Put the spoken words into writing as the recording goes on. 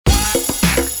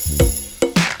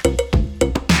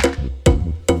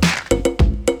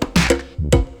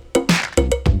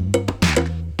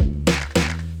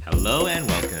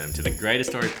Greater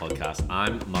Story Podcast.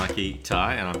 I'm Mikey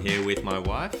Ty, and I'm here with my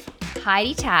wife.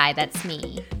 Heidi Ty, that's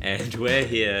me. And we're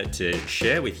here to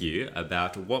share with you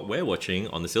about what we're watching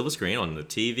on the silver screen, on the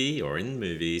TV or in the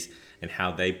movies, and how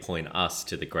they point us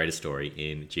to the greater story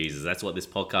in Jesus. That's what this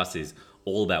podcast is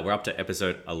all about. We're up to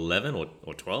episode 11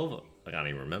 or 12. I can't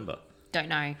even remember. Don't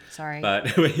know, sorry.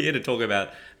 But we're here to talk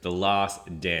about The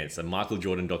Last Dance, a Michael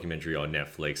Jordan documentary on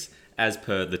Netflix, as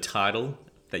per the title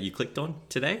that you clicked on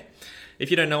today. If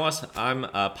you don't know us, I'm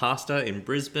a pastor in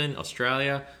Brisbane,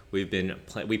 Australia. We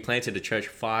planted a church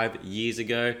 5 years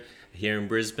ago here in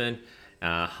Brisbane.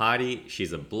 Heidi,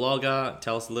 she's a blogger.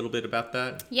 Tell us a little bit about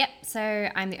that. Yep, so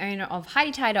I'm the owner of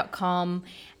HeidiTy.com,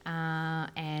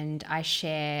 and I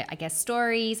share,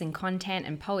 stories and content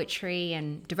and poetry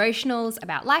and devotionals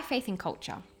about life, faith, and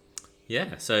culture.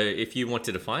 Yeah, so if you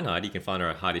wanted to find Heidi, you can find her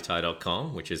at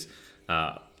HeidiTy.com, which is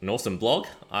an awesome blog,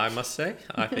 I must say.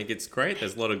 I think it's great.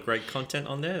 There's a lot of great content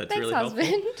on there. That's really helpful.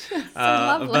 So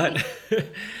lovely.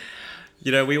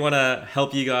 But we want to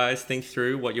help you guys think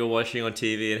through what you're watching on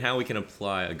TV and how we can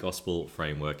apply a gospel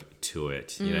framework to it.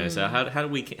 So how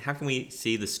can we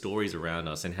see the stories around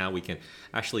us and how we can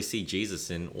actually see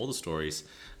Jesus in all the stories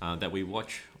that we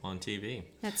watch on TV?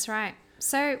 That's right.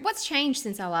 So what's changed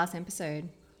since our last episode?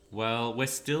 Well, we're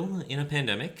still in a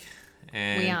pandemic,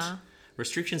 and we are.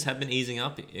 Restrictions have been easing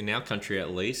up in our country, at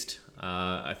least.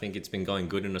 I think it's been going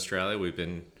good in Australia. We've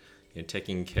been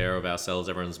taking care of ourselves.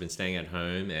 Everyone's been staying at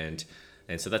home, and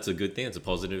so that's a good thing. It's a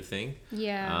positive thing.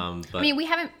 Yeah. We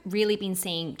haven't really been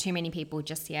seeing too many people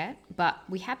just yet, but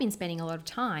we have been spending a lot of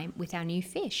time with our new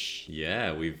fish.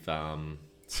 Yeah, we've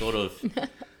sort of...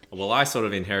 Well, I sort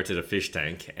of inherited a fish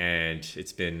tank, and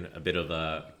it's been a bit of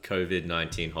a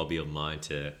COVID-19 hobby of mine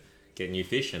to get new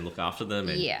fish and look after them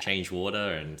and change water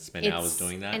and spend hours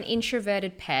doing that. An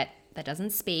introverted pet that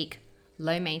doesn't speak,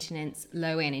 low maintenance,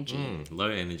 low energy. Low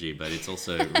energy, but it's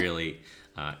also really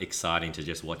exciting to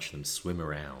just watch them swim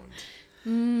around.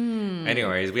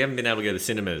 Anyways, we haven't been able to go to the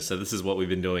cinemas, so this is what we've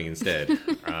been doing instead.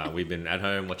 We've been at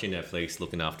home watching Netflix,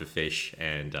 looking after fish,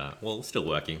 and still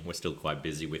working. We're still quite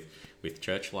busy with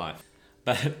church life.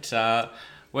 But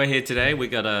we're here today. We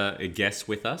got a guest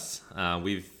with us.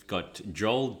 We've got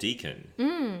Joel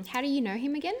Deacon. How do you know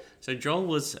him again? So Joel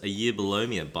was a year below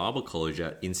me at Bible College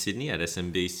in Sydney at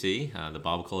SMBC, the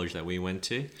Bible College that we went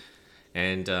to.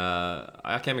 And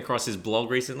I came across his blog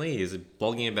recently. He's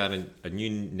blogging about a new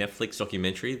Netflix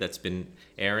documentary that's been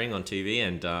airing on TV,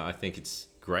 and I think it's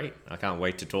great. I can't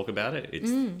wait to talk about it.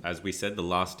 It's, as we said, The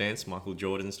Last Dance, Michael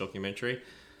Jordan's documentary.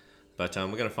 But we're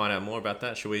going to find out more about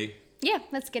that. Shall we? Yeah,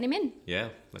 let's get him in. Yeah,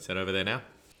 let's head over there now.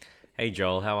 Hey,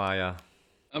 Joel, how are you?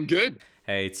 I'm good.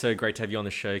 Hey, it's so great to have you on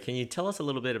the show. Can you tell us a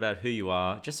little bit about who you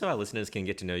are, just so our listeners can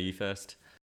get to know you first?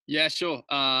 Yeah, sure.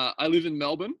 I live in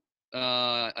Melbourne,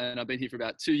 and I've been here for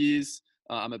about 2 years.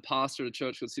 I'm a pastor at a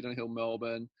church called City on Hill,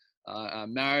 Melbourne.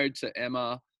 I'm married to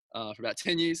Emma for about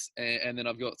 10 years, and then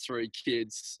I've got 3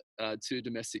 kids, 2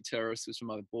 domestic terrorists, which are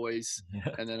my boys,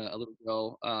 and then a little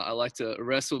girl. I like to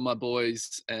wrestle with my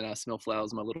boys and smell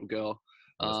flowers with my little girl.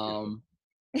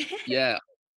 Yeah.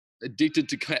 Addicted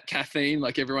to caffeine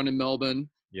like everyone in Melbourne.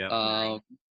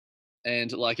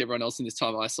 And like everyone else in this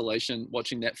time of isolation,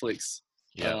 watching Netflix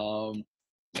and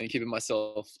keeping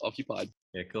myself occupied.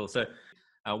 Yeah, cool. So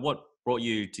what brought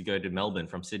you to go to Melbourne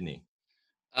from Sydney?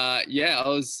 I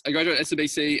graduated at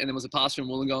SMBC and then was a pastor in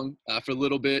Wollongong for a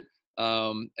little bit.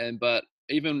 But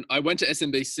even I went to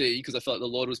SMBC because I felt like the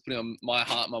Lord was putting on my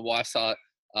heart, my wife's heart,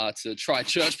 to try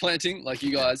church planting like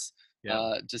you guys.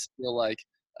 Just feel like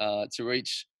to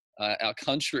reach our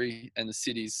country and the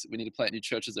cities, we need to plant new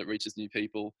churches that reaches new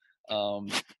people. So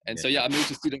I moved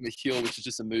to City on the Hill, which is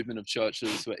just a movement of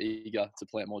churches who are eager to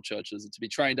plant more churches and to be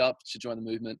trained up to join the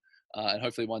movement and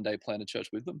hopefully one day plant a church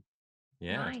with them.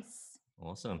 Yeah. Nice.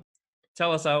 Awesome.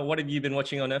 Tell us, what have you been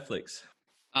watching on Netflix?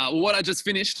 What I just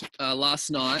finished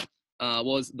last night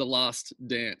was The Last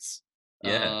Dance.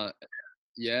 Have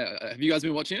you guys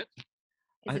been watching it?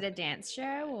 Is it a dance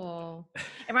show or? It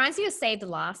reminds me of Save the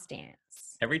Last Dance.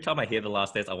 Every time I hear The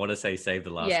Last Dance, I want to say Save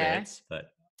the Last Dance,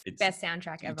 but it's best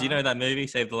soundtrack ever. Do you know that movie,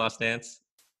 Save the Last Dance?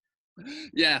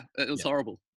 Yeah, it was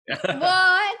horrible.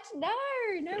 What? No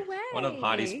way. One of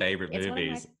Heidi's favorite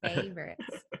movies. It's one of my favorites.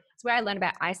 It's where I learned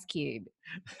about Ice Cube.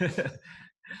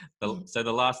 So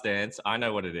The Last Dance, I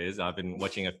know what it is. I've been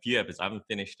watching a few episodes. I haven't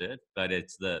finished it, but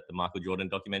it's the Michael Jordan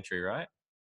documentary, right?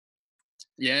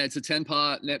 Yeah, it's a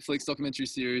 10-part Netflix documentary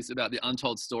series about the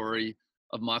untold story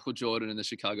of Michael Jordan and the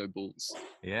Chicago Bulls.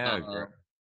 Yeah.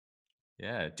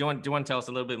 Yeah. Do you want to tell us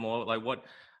a little bit more? Like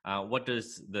what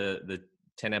does the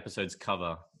 10 episodes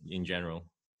cover in general?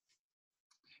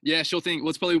 Yeah, sure thing. Well,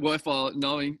 it's probably worthwhile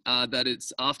knowing that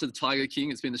it's after the Tiger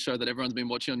King. It's been the show that everyone's been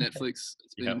watching on Netflix.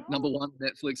 It's been Yep. number one on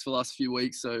Netflix for the last few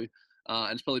weeks. So,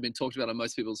 and it's probably been talked about on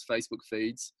most people's Facebook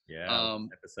feeds. Yeah, last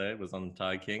episode was on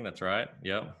Tiger King. That's right.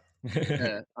 Yep.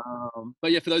 Yeah.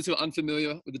 But yeah, for those who are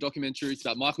unfamiliar with the documentary, it's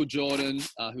about Michael Jordan,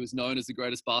 who is known as the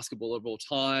greatest basketballer of all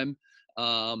time,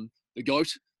 the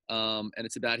GOAT. And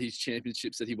it's about his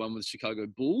championships that he won with the Chicago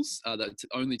Bulls, that's the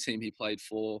only team he played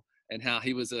for, and how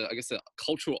he was, I guess, a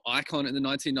cultural icon in the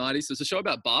 1990s. So it's a show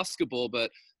about basketball,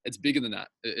 but it's bigger than that.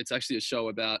 It's actually a show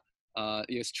about,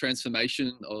 yes,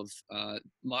 transformation of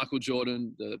Michael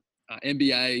Jordan, the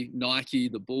NBA, Nike,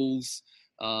 the Bulls.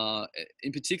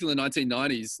 In particular, the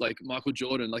 1990s, like Michael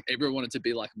Jordan, like everyone wanted to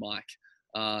be like Mike.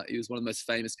 He was one of the most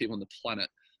famous people on the planet.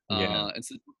 Yeah. And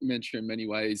so the documentary in many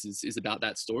ways is about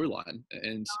that storyline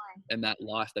and that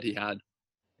life that he had.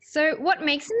 So what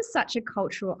makes him such a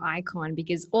cultural icon?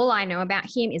 Because all I know about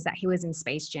him is that he was in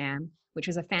Space Jam, which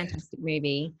was a fantastic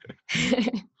movie.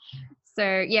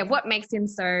 So yeah, what makes him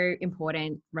so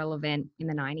important, relevant in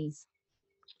the 90s?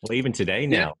 Well, even today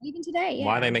now. Yeah. Even today, yeah.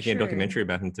 Why are they making a documentary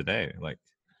about him today? Like,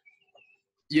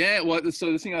 yeah, well,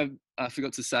 so the thing I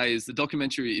forgot to say is the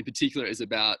documentary in particular is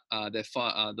about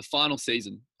the final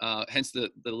season, hence the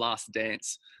last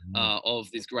dance of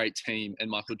this great team and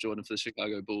Michael Jordan for the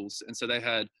Chicago Bulls. And so they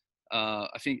had,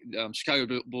 I think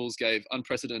Chicago Bulls gave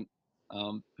unprecedented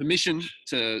permission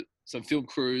to some film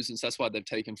crews, and so that's why they've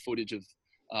taken footage of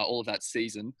all of that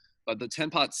season. But the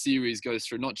 10-part series goes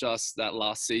through not just that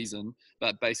last season,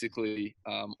 but basically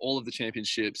all of the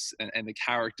championships and the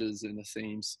characters and the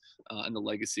themes and the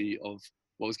legacy of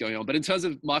what was going on. But in terms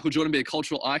of Michael Jordan being a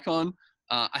cultural icon,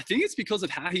 I think it's because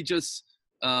of how he just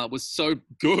was so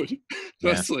good,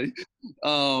 firstly.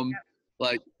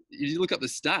 Like, you look up the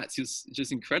stats, he was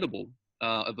just incredible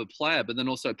of a player, but then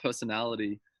also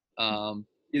personality.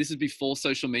 This is before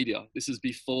social media. This is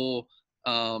before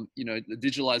the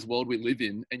digitalized world we live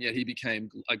in, and yet he became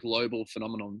a global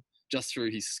phenomenon just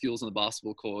through his skills on the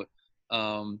basketball court.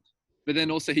 But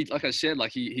then also he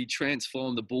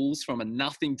transformed the Bulls from a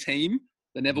nothing team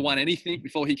that never won anything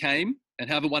before he came and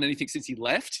haven't won anything since he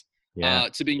left,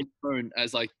 to being known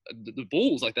as like the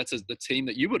Bulls. Like that's the team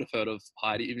that you would have heard of,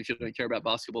 Heidi, even if you don't care about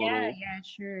basketball at all. Yeah,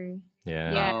 true.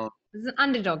 Yeah. It's an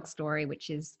underdog story,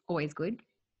 which is always good.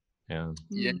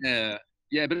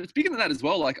 Yeah, but it's bigger than that as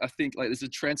well. Like I think like there's a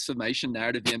transformation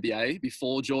narrative of the NBA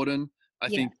before Jordan. I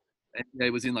think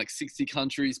NBA was in like 60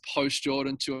 countries, post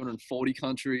Jordan 240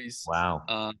 countries.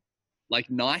 Wow. Like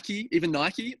Nike,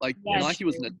 Nike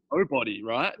was a nobody,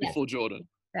 right? Before Jordan.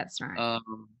 That's right.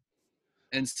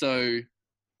 And so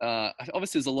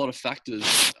obviously there's a lot of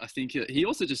factors. I think he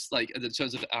also just like in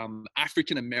terms of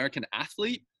African American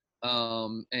athlete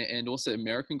and also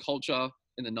American culture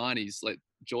in the 90s, like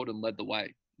Jordan led the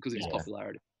way because of his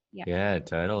popularity. Yeah,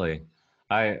 totally.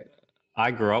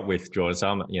 I grew up with Jordan, so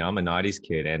I'm a 90s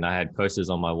kid, and I had posters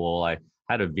on my wall. I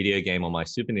had a video game on my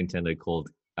Super Nintendo called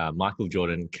Michael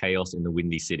Jordan Chaos in the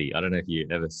Windy City. I don't know if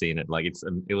you've ever seen it. Like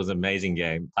it was an amazing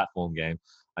game, platform game.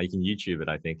 You can YouTube it,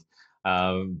 I think.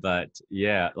 But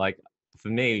yeah, like for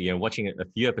me, watching a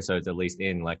few episodes at least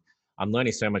in, like I'm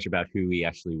learning so much about who he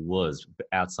actually was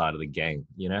outside of the game.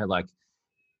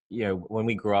 When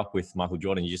we grew up with Michael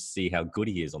Jordan, you just see how good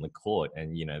he is on the court,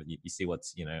 and you see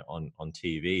what's on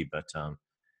TV. But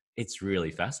it's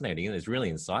really fascinating and it's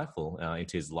really insightful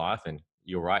into his life. And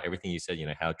you're right, everything you said.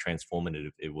 How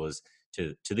transformative it was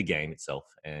to the game itself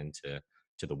and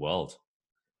to the world.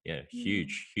 Yeah,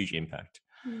 huge impact.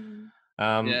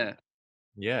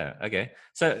 Yeah. Okay.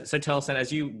 So tell us then, as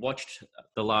you watched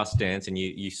The Last Dance and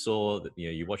you saw that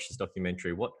you watched this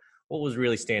documentary, what was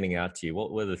really standing out to you?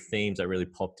 What were the themes that really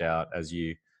popped out as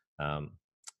you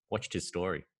watched his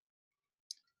story?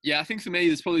 Yeah, I think for me,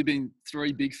 there's probably been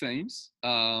three big themes.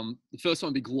 The first one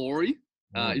would be glory.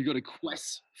 You've got a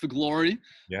quest for glory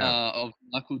of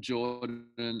Michael Jordan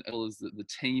as well as the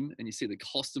team, and you see the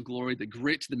cost of glory, the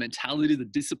grit, the mentality, the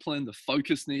discipline, the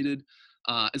focus needed,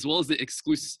 as well as the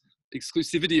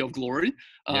exclusivity of glory,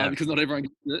 because not everyone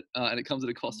gets it, and it comes at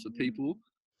a cost for people.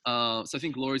 So I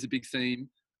think glory is a big theme.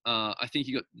 I think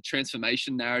you got the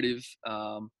transformation narrative.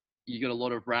 You got a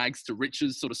lot of rags to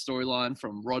riches sort of storyline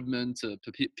from Rodman to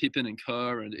Pippen and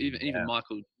Kerr, and even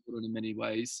Michael Jordan in many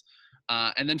ways.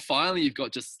 And then finally, you've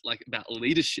got just like about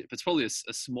leadership. It's probably a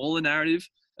smaller narrative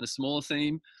and a smaller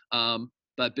theme,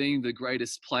 but being the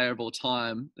greatest player of all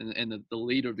time and the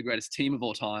leader of the greatest team of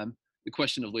all time, the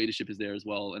question of leadership is there as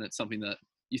well, and it's something that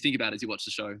you think about as you watch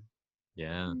the show.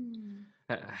 Yeah.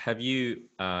 Have you,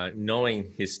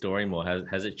 knowing his story more,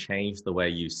 has it changed the way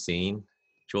you've seen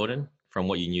Jordan from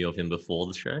what you knew of him before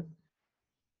the show?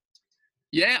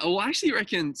 Yeah, well, I actually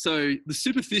reckon so. The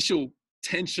superficial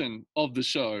tension of the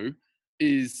show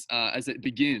is, as it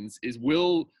begins, is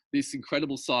will this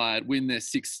incredible side win their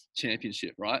sixth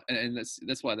championship, right? And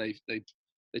that's why they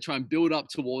try and build up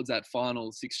towards that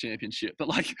final sixth championship. But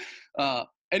like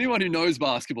anyone who knows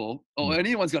basketball or Mm.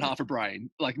 anyone's got half a brain,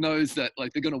 like knows that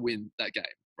like they're gonna win that game,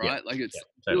 Yeah, right? Like it's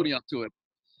totally. building up to it.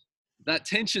 That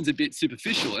tension's a bit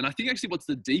superficial. And I think actually what's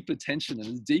the deeper tension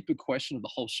and the deeper question of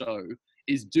the whole show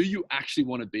is, do you actually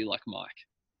want to be like Mike?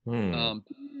 Hmm.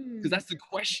 Because that's the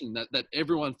question that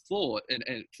everyone thought, and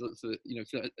for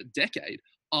a decade,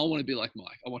 I want to be like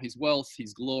Mike. I want his wealth,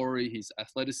 his glory, his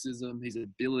athleticism, his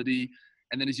ability.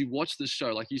 And then as you watch the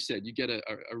show, like you said, you get a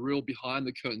real behind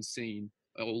the curtain scene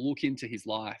or look into his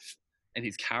life and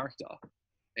his character.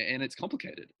 And it's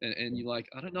complicated. And you're like,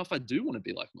 I don't know if I do want to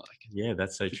be like Mike. Yeah,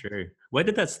 that's so true. Where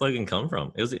did that slogan come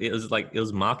from? It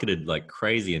was marketed like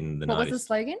crazy in the What was 90s. the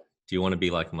slogan? Do you want to be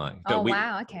like Mike? Oh,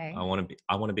 wow. Okay. I want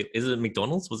to be. Is it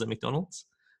McDonald's? Was it McDonald's?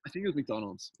 I think it was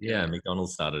McDonald's. Yeah,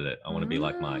 McDonald's started it. I want to be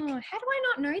like Mike. Oh, how do I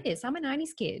not know this? I'm a 90s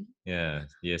kid. Yeah.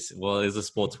 Yes. Well, it's a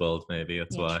sports world, maybe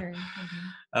that's Yeah,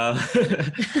 why.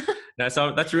 true. No,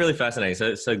 so that's really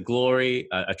fascinating. So glory,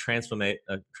 a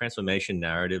transformation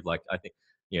narrative. Like I think,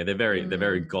 they're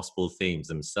very gospel themes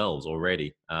themselves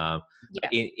already. Yeah.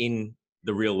 In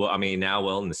the real world, I mean, in our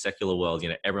world, in the secular world,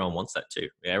 everyone wants that too.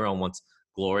 Everyone wants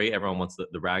glory. Everyone wants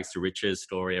the rags to riches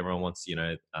story. Everyone wants,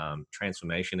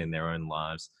 transformation in their own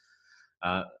lives.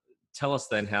 Tell us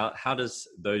then, how does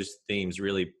those themes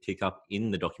really pick up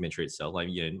in the documentary itself? Like,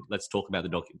 let's talk about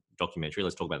the documentary.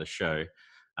 Let's talk about the show.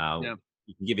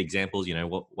 You can give examples,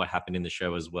 what happened in the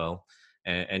show as well,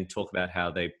 and talk about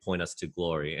how they point us to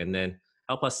glory, and then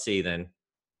help us see then,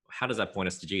 how does that point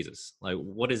us to Jesus? Like,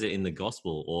 what is it in the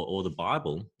gospel or the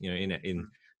Bible, in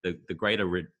the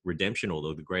greater redemption or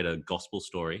the greater gospel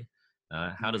story?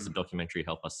 How does the documentary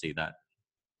help us see that?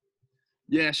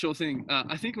 Yeah, sure thing.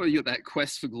 I think where you got that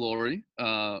quest for glory,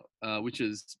 which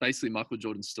is basically Michael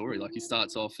Jordan's story. Like he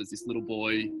starts off as this little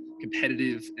boy,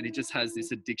 competitive, and he just has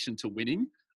this addiction to winning.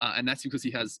 And that's because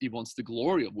he wants the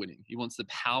glory of winning. He wants the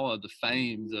power, the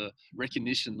fame, the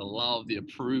recognition, the love, the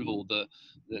approval, the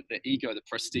ego, the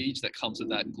prestige that comes with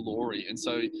that glory. And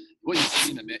so what you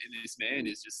see in this man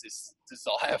is just this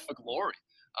desire for glory.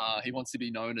 He wants to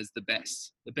be known as the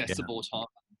best of all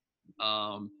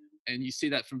time. And you see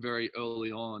that from very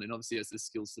early on, and obviously has the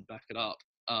skills to back it up.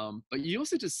 But you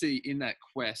also just see in that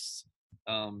quest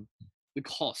the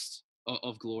cost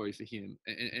of glory for him.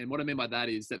 And what I mean by that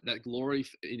is that glory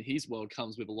in his world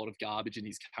comes with a lot of garbage in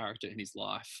his character, in his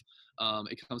life.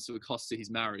 It comes to a cost to his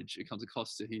marriage. It comes to a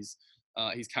cost to his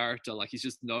character. Like he's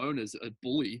just known as a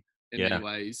bully in many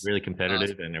ways. Really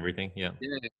competitive and everything. Yeah.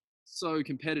 Yeah, so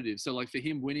competitive. So like for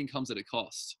him, winning comes at a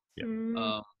cost.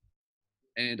 Yeah.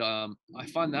 And I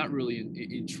find that really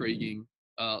intriguing.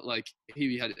 Like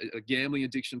he had a gambling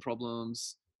addiction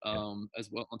problems as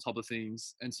well on top of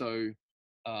things. And so,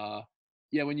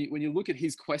 when you look at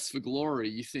his quest for glory,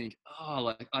 you think,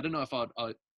 like I don't know if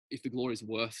the glory is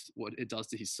worth what it does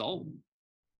to his soul.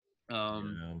 But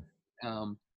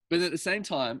at the same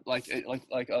time, like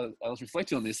I was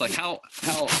reflecting on this, like how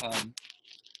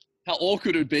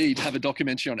awkward it would be to have a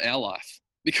documentary on our life.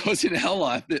 Because in our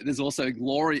life, there's also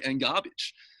glory and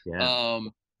garbage.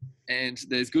 And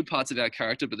there's good parts of our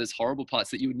character, but there's horrible parts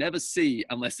that you would never see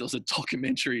unless there was a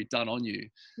documentary done on you.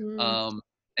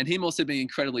 And him also being an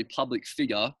incredibly public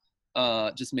figure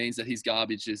just means that his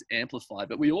garbage is amplified.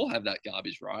 But we all have that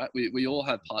garbage, right? We all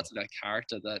have parts of our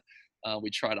character that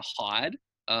we try to hide.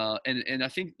 And I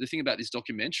think the thing about this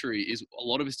documentary is a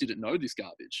lot of us didn't know this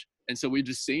garbage. And so we've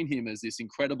just seen him as this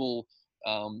incredible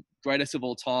greatest of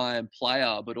all time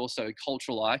player, but also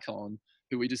cultural icon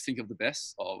who we just think of the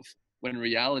best of, when in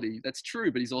reality that's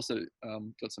true, but he's also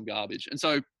got some garbage. And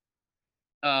so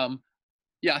I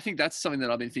think that's something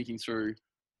that I've been thinking through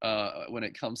when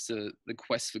it comes to the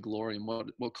quest for glory and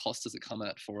what cost does it come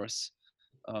at for us.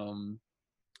 And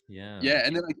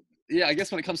then I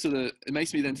guess when it comes to it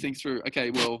makes me then think through,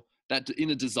 okay, well, that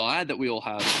inner desire that we all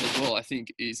have as well, I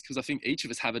think is because I think each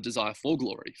of us have a desire for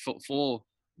glory, for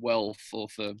wealth, or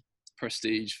for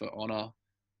prestige, for honor,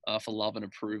 for love and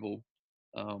approval.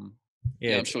 I'm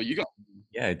sure you got.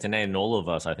 Yeah, it's innate in all of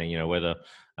us. I think whether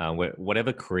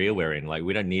whatever career we're in, like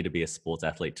we don't need to be a sports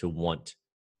athlete to want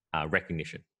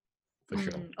recognition, for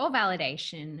sure, or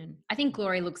validation. And I think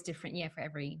glory looks different, for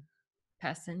every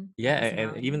person. Yeah,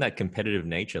 and even that competitive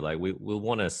nature, like we'll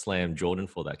want to slam Jordan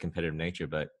for that competitive nature,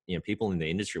 but people in the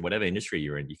industry, whatever industry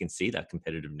you're in, you can see that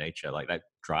competitive nature, like that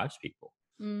drives people.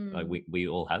 Like we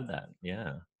all have that.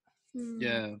 Yeah.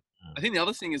 I think the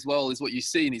other thing as well is what you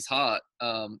see in his heart.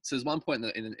 So there's one point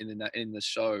in the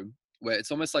show where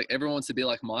it's almost like everyone wants to be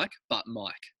like Mike, but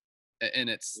Mike. And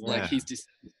it's like Yeah. he's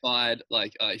dissatisfied.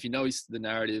 Like if you know the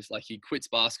narrative, like he quits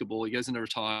basketball, he goes into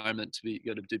retirement to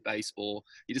go to do baseball.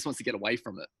 He just wants to get away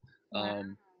from it. Wow.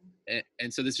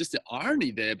 And so there's just the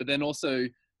irony there. But then also,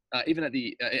 even at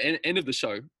the end of the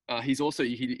show, he's also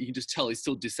you can just tell he's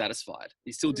still dissatisfied.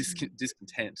 He's still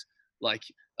discontent. Like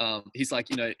he's like,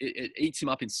 it eats him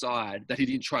up inside that he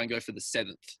didn't try and go for the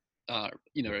seventh,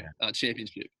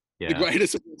 championship. Yeah. The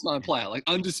greatest of all time player, like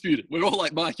undisputed. We're all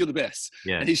like, Mike, you're the best.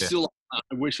 Yeah. And he's still like,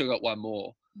 I wish I got one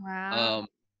more. Wow.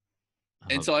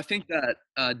 And so I think that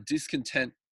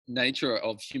discontent nature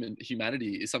of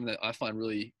humanity is something that I find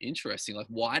really interesting. Like,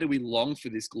 why do we long for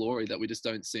this glory that we just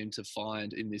don't seem to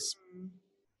find in this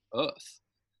earth?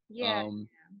 Yeah.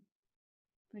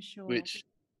 For sure. Which,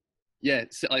 yeah,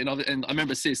 so, and I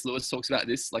remember C.S. Lewis talks about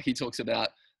this. Like, he talks about,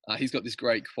 he's got this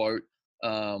great quote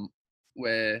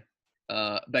where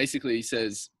basically he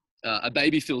says, a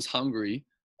baby feels hungry,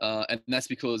 and that's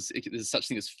because there's such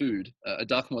thing as food. A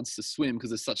duck wants to swim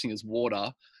because there's such thing as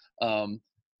water. And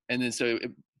then so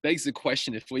it begs the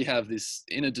question, if we have this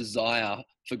inner desire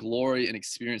for glory and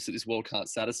experience that this world can't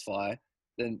satisfy,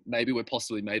 then maybe we're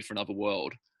possibly made for another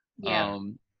world. Yeah.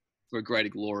 For a greater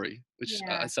glory, which so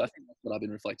I think that's what I've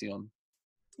been reflecting on.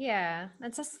 Yeah,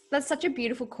 that's such a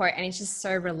beautiful quote, and it's just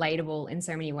so relatable in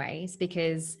so many ways,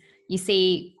 because you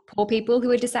see poor people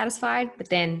who are dissatisfied, but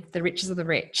then the richest of the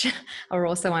rich are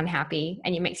also unhappy,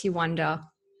 and it makes you wonder,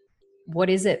 what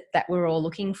is it that we're all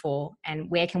looking for,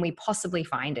 and where can we possibly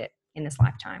find it in this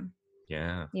lifetime?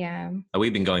 Yeah. Yeah.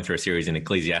 We've been going through a series in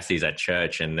Ecclesiastes at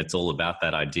church, and it's all about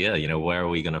that idea, where are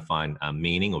we going to find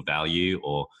meaning or value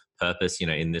or purpose,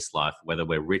 in this life, whether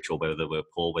we're rich or whether we're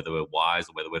poor, whether we're wise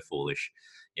or whether we're foolish,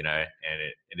 and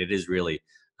it is really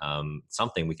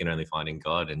something we can only find in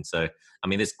God. And so, I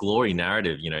mean, this glory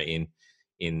narrative,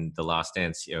 in The Last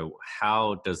Dance,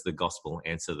 how does the gospel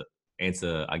answer,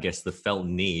 I guess, the felt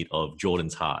need of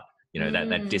Jordan's heart,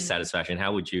 that dissatisfaction?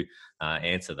 How would you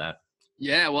answer that?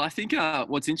 Yeah, well, I think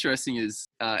what's interesting is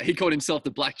he called himself the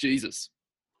Black Jesus.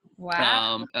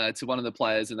 Wow. To one of the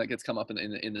players, and that gets come up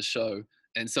in the show.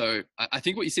 And so I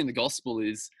think what you see in the gospel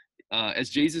is, as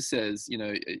Jesus says,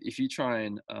 if you try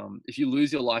and if you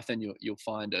lose your life, then you'll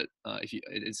find it.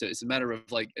 It's a matter of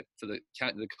like, for the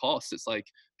cost, it's like,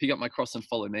 pick up my cross and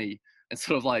follow me. And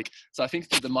sort of like, so I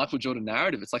think for the Michael Jordan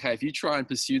narrative, it's like, hey, if you try and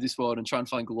pursue this world and try and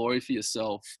find glory for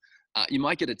yourself, you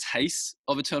might get a taste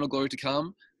of eternal glory to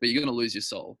come, but you're going to lose your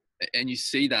soul. And you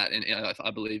see that,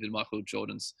 I believe, in Michael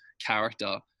Jordan's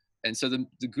character. And so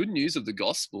the good news of the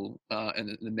gospel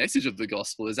and the message of the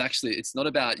gospel is actually, it's not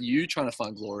about you trying to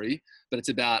find glory, but it's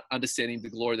about understanding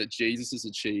the glory that Jesus has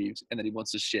achieved and that he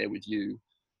wants to share with you.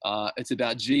 It's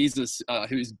about Jesus,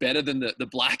 who is better than the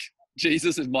black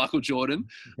Jesus of Michael Jordan.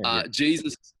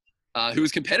 Jesus, who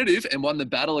was competitive and won the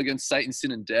battle against Satan,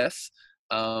 sin, and death.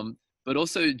 But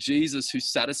also Jesus, who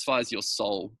satisfies your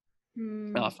soul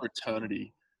for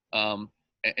eternity.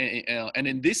 And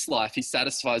in this life, he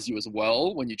satisfies you as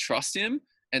well when you trust him.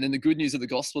 And then the good news of the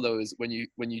gospel, though, is when you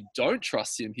don't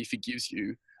trust him, he forgives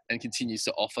you and continues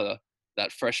to offer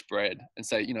that fresh bread and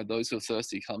say, those who are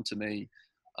thirsty, come to me.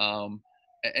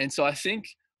 And so I think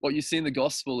what you see in the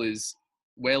gospel is,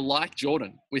 we're like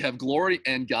Jordan. We have glory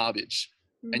and garbage.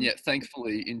 And yet,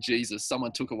 thankfully, in Jesus,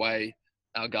 someone took away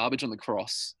our garbage on the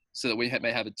cross so that we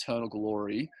may have eternal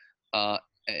glory.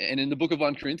 And in the book of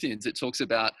 1 Corinthians, it talks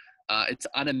about it's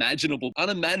unmanageable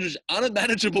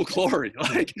glory.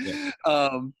 Like,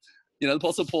 the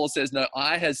Apostle Paul says, no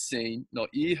eye has seen, nor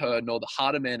ear heard, nor the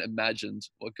heart of man imagined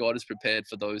what God has prepared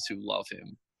for those who love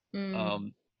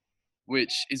him,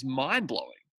 which is mind blowing.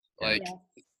 Like,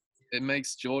 it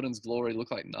makes Jordan's glory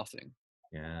look like nothing.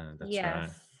 Yeah, that's right.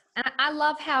 And I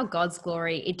love how God's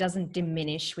glory, it doesn't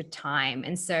diminish with time.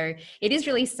 And so it is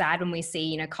really sad when we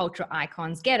see, cultural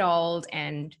icons get old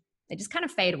and they just kind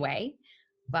of fade away.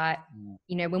 But,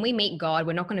 when we meet God,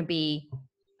 we're not going to be,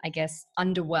 I guess,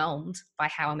 underwhelmed by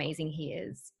how amazing he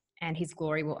is. And his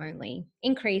glory will only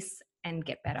increase and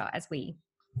get better as we,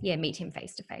 meet him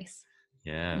face to face.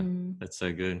 Yeah, that's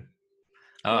so good.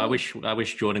 Oh, I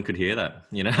wish Jordan could hear that.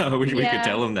 I wish we could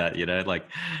tell him that, like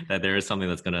that there is something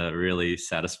that's going to really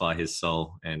satisfy his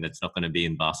soul, and it's not going to be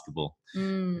in basketball.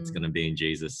 It's going to be in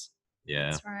Jesus. Yeah.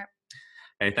 That's right.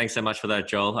 Hey, thanks so much for that,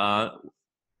 Joel.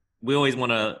 We always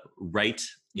want to rate,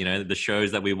 the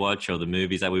shows that we watch or the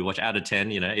movies that we watch out of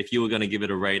 10. If you were going to give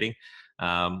it a rating,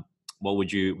 what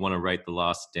would you want to rate The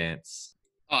Last Dance?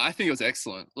 Oh, I think it was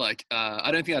excellent. Like,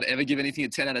 I don't think I'd ever give anything a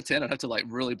 10 out of 10. I'd have to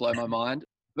really blow my mind.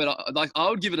 but I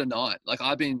would give it a 9. Like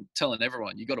I've been telling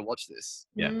everyone, you got to watch this.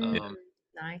 Yeah.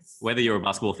 Nice. Whether you're a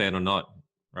basketball fan or not,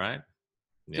 right?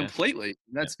 Yeah. Completely.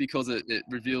 That's because it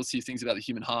reveals to you things about the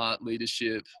human heart,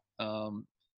 leadership,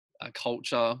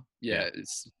 culture. Yeah,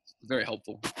 it's very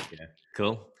helpful. Yeah,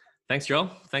 cool. Thanks, Joel.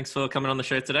 Thanks for coming on the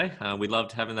show today. We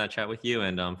loved having that chat with you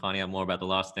and finding out more about The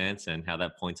Last Dance and how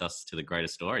that points us to the greater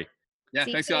story. Yeah,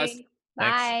 See thanks, you guys. soon.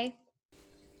 Bye.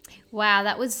 Wow,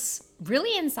 that was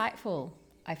really insightful,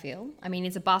 I feel. I mean,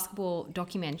 it's a basketball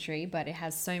documentary, but it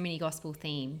has so many gospel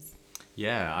themes.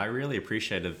 Yeah, I really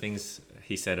appreciated the things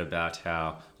he said about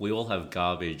how we all have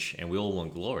garbage and we all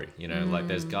want glory. You know, like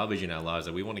there's garbage in our lives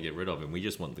that we want to get rid of and we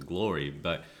just want the glory.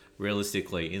 But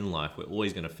realistically, in life, we're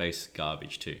always going to face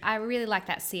garbage too. I really like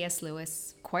that C.S.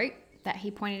 Lewis quote that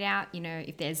he pointed out. You know,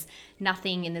 if there's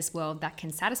nothing in this world that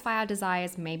can satisfy our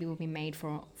desires, maybe we'll be made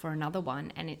for another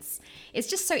one. And it's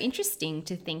just so interesting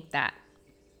to think that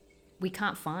we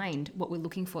can't find what we're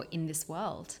looking for in this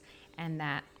world. And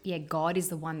that, God is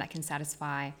the one that can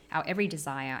satisfy our every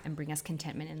desire and bring us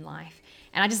contentment in life.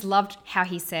 And I just loved how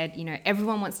he said, you know,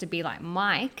 everyone wants to be like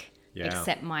Mike,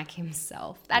 except Mike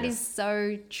himself. That is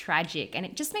so tragic. And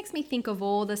it just makes me think of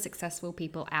all the successful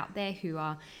people out there who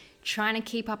are trying to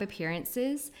keep up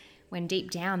appearances when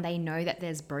deep down they know that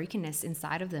there's brokenness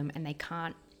inside of them and they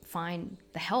can't find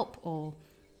the help or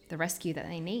the rescue that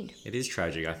they need. It is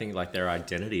tragic. I think like their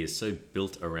identity is so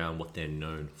built around what they're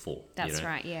known for. That's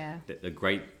right, yeah. A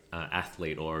great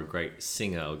athlete or a great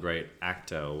singer or great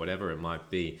actor or whatever it might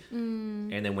be.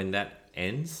 And then when that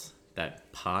ends,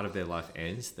 that part of their life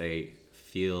ends, they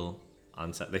feel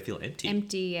empty.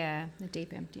 Empty, yeah. The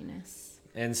deep emptiness.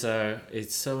 And so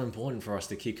it's so important for us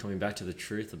to keep coming back to the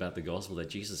truth about the gospel that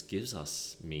Jesus gives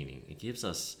us meaning. He gives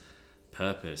us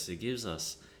purpose. He gives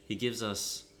us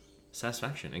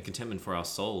satisfaction and contentment for our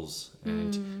souls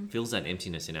and fills that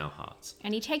emptiness in our hearts.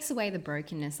 And he takes away the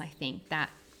brokenness, I think, that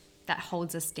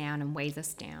holds us down and weighs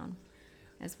us down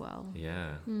as well.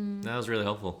 Yeah, that was really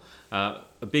helpful. A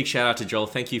big shout out to Joel.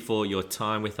 Thank you for your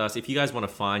time with us. If you guys want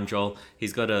to find Joel,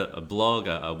 he's got a blog,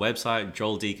 a website,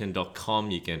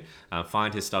 joeldeacon.com. You can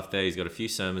find his stuff there. He's got a few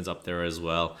sermons up there as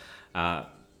well.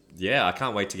 I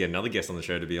can't wait to get another guest on the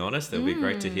show, to be honest. It would be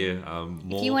great to hear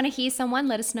more. If you want to hear someone,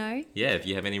 let us know. Yeah, if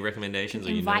you have any recommendations or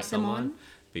you know Invite them someone, on.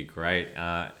 be great.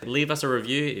 Leave us a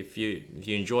review if you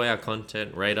enjoy our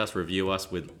content. Rate us, review us.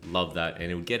 We'd love that,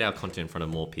 and it would get our content in front of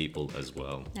more people as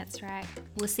well. That's right.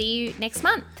 We'll see you next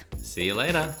month. See you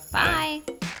later. Bye.